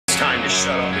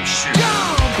shut up and shoot.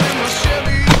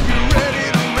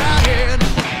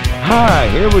 Hi,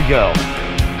 here we go.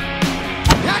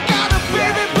 I got a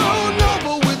baby blown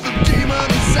over with a demon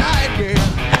inside me.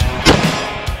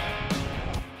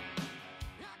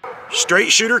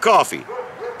 Straight Shooter Coffee,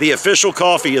 the official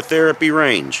coffee of Therapy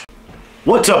Range.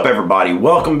 What's up, everybody?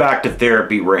 Welcome back to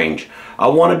Therapy Range. I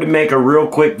wanted to make a real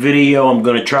quick video. I'm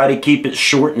going to try to keep it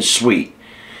short and sweet.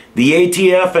 The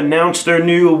ATF announced their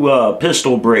new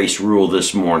pistol brace rule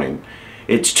this morning.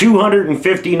 It's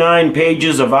 259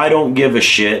 pages of I don't give a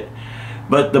shit.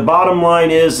 But the bottom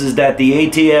line is that the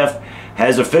ATF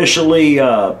has officially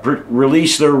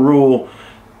released their rule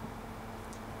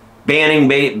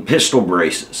banning pistol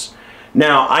braces.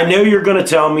 Now, I know you're going to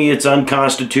tell me it's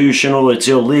unconstitutional, it's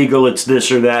illegal, it's this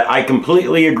or that. I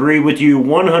completely agree with you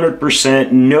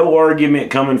 100%. No argument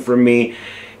coming from me.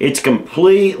 It's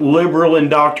complete liberal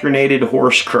indoctrinated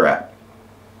horse crap.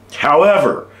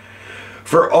 However,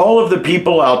 for all of the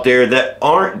people out there that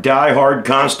aren't diehard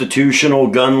constitutional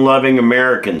gun-loving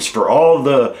Americans, for all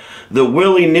the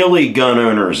willy-nilly gun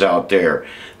owners out there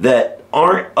that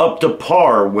aren't up to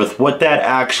par with what that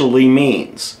actually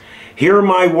means, hear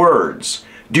my words.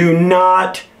 Do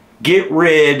not get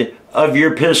rid of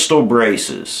your pistol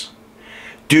braces.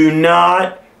 Do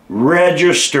not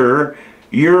register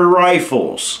your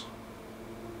rifles,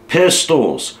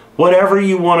 pistols, whatever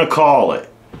you want to call it.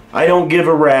 I don't give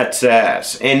a rat's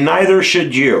ass, and neither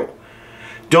should you.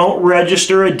 Don't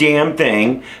register a damn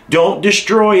thing. Don't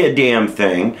destroy a damn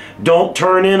thing. Don't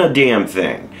turn in a damn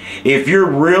thing. If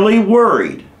you're really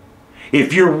worried,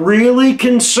 if you're really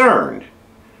concerned,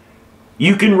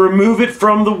 you can remove it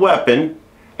from the weapon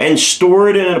and store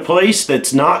it in a place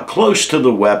that's not close to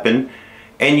the weapon,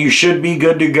 and you should be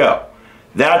good to go.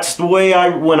 That's the way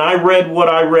when I read what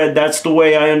I read, that's the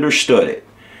way I understood it.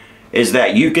 Is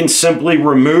that you can simply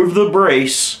remove the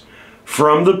brace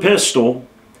from the pistol,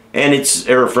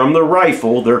 or from the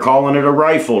rifle. They're calling it a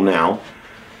rifle now.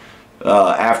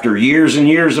 After years and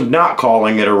years of not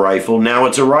calling it a rifle, now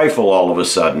it's a rifle all of a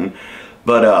sudden.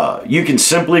 But you can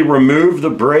simply remove the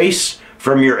brace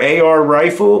from your AR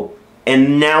rifle,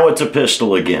 and now it's a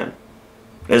pistol again.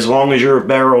 As long as your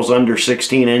barrel's under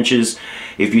 16 inches,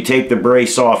 if you take the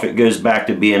brace off, it goes back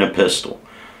to being a pistol.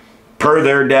 Per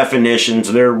their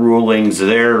definitions, their rulings,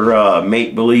 their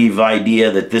make-believe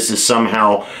idea that this is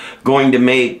somehow going to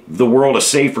make the world a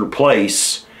safer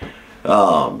place,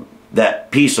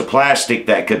 that piece of plastic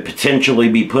that could potentially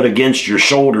be put against your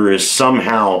shoulder is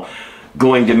somehow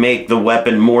going to make the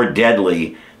weapon more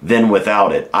deadly than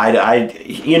without it.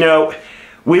 You know,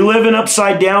 we live in an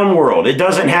upside-down world. It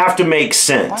doesn't have to make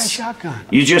sense. Buy a shotgun.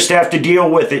 You just have to deal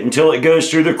with it until it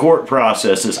goes through the court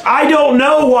processes. I don't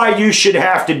know why you should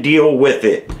have to deal with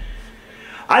it.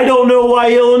 I don't know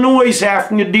why Illinois is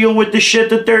having to deal with the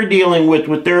shit that they're dealing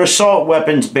with their assault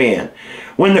weapons ban,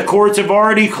 when the courts have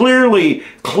already clearly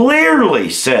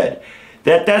said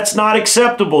that that's not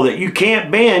acceptable, that you can't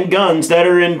ban guns that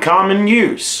are in common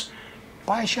use.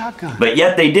 Buy a shotgun. But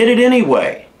yet they did it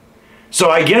anyway. So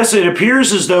I guess it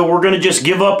appears as though we're going to just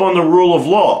give up on the rule of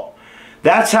law.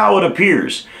 That's how it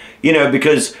appears. You know,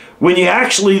 because when you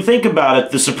actually think about it,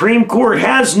 the Supreme Court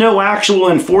has no actual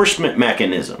enforcement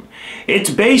mechanism. It's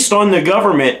based on the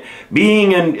government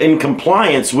being in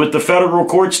compliance with the federal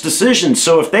court's decisions.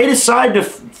 So if they decide to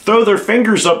throw their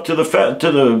fingers up to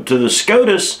the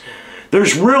SCOTUS,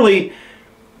 there's really,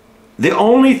 the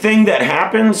only thing that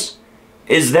happens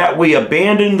is that we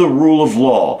abandon the rule of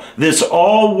law. This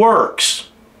all works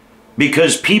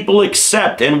because people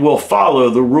accept and will follow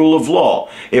the rule of law.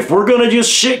 If we're going to just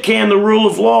shit can the rule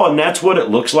of law, and that's what it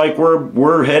looks like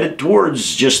we're headed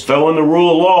towards, just throwing the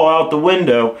rule of law out the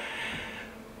window,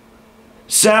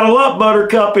 saddle up,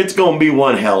 Buttercup, it's going to be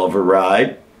one hell of a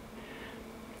ride.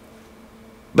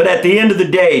 But at the end of the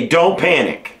day, don't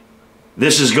panic.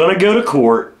 This is going to go to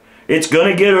court. It's going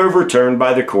to get overturned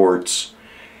by the courts.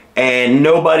 And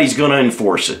nobody's going to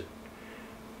enforce it.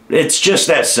 It's just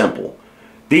that simple.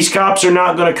 These cops are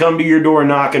not going to come to your door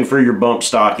knocking for your bump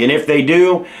stock. And if they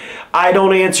do, I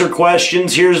don't answer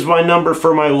questions. Here's my number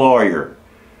for my lawyer.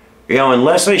 You know,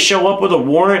 unless they show up with a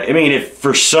warrant. I mean, if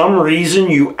for some reason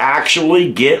you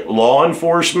actually get law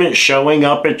enforcement showing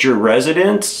up at your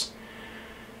residence,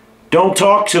 don't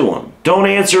talk to them. Don't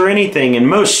answer anything. And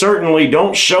most certainly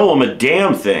don't show them a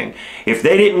damn thing. If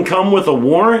they didn't come with a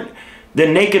warrant,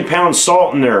 then they can pound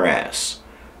salt in their ass.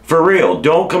 For real,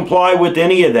 don't comply with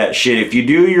any of that shit. If you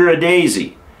do, you're a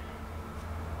daisy.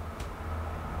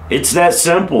 It's that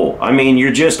simple. I mean,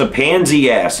 you're just a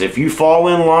pansy ass. If you fall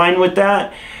in line with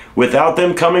that, without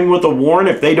them coming with a warrant,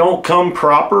 if they don't come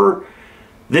proper,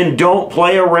 then don't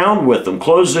play around with them.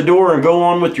 Close the door and go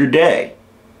on with your day.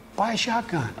 Buy a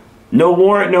shotgun. No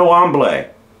warrant, no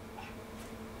hombre.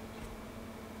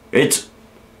 It's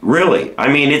really,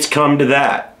 I mean, it's come to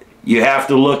that. You have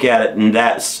to look at it in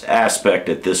that aspect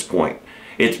at this point.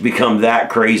 It's become that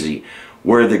crazy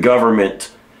where the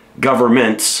governments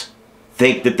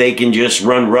think that they can just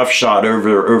run roughshod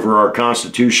over our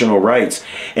constitutional rights.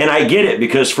 And I get it,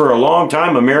 because for a long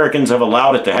time Americans have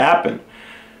allowed it to happen.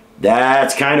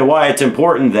 That's kind of why it's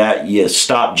important that you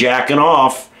stop jacking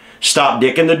off, stop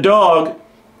dicking the dog,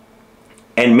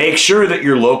 and make sure that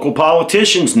your local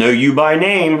politicians know you by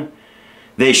name.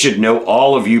 They should know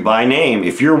all of you by name.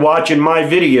 If you're watching my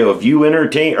video, if you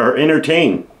are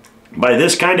entertained by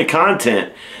this kind of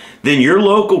content, then your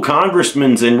local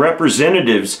congressmen and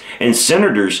representatives and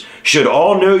senators should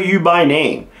all know you by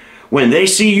name. When they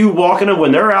see you walking,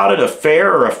 when they're out at a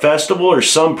fair or a festival or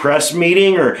some press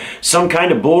meeting or some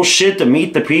kind of bullshit to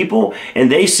meet the people, and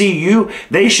they see you,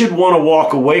 they should want to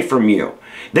walk away from you.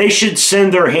 They should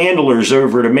send their handlers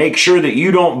over to make sure that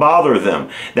you don't bother them.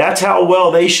 That's how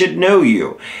well they should know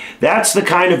you. That's the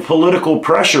kind of political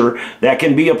pressure that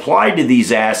can be applied to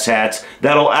these asshats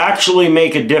that'll actually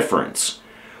make a difference.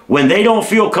 When they don't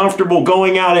feel comfortable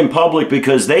going out in public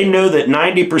because they know that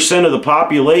 90% of the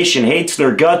population hates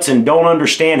their guts and don't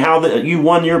understand how you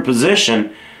won your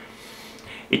position,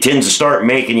 it tends to start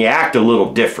making you act a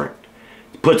little different.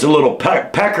 It puts a little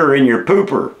pecker in your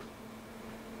pooper.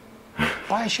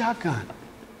 Buy a shotgun.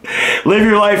 Live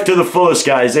your life to the fullest,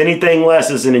 guys. Anything less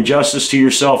is an injustice to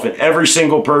yourself and every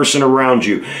single person around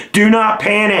you. Do not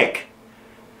panic.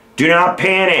 Do not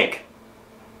panic.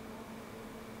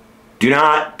 Do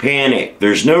not panic.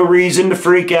 There's no reason to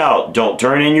freak out. Don't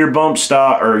turn in your bump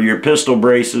stock or your pistol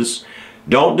braces.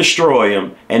 Don't destroy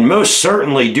them. And most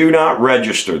certainly do not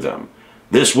register them.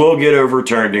 This will get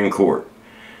overturned in court.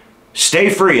 Stay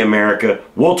free, America.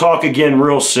 We'll talk again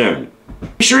real soon.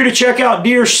 Be sure to check out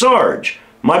Dear Sarge,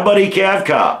 My Buddy Cav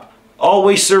Cop,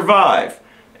 Always Survive,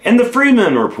 and the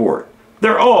Freeman Report.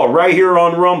 They're all right here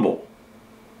on Rumble.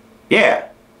 Yeah.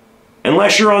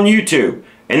 Unless you're on YouTube.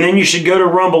 And then you should go to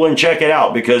Rumble and check it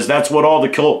out, because that's what all the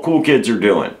cool kids are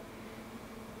doing.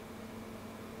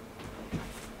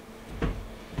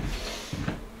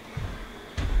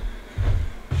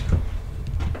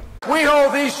 We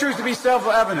hold these truths to be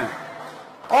self-evident.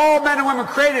 All men and women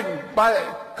created by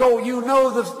go. You know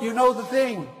the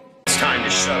thing. It's time to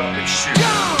shut up and shoot.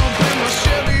 Jump in my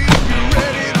Chevy if you're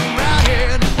ready to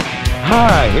ride.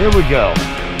 Hi, here we go.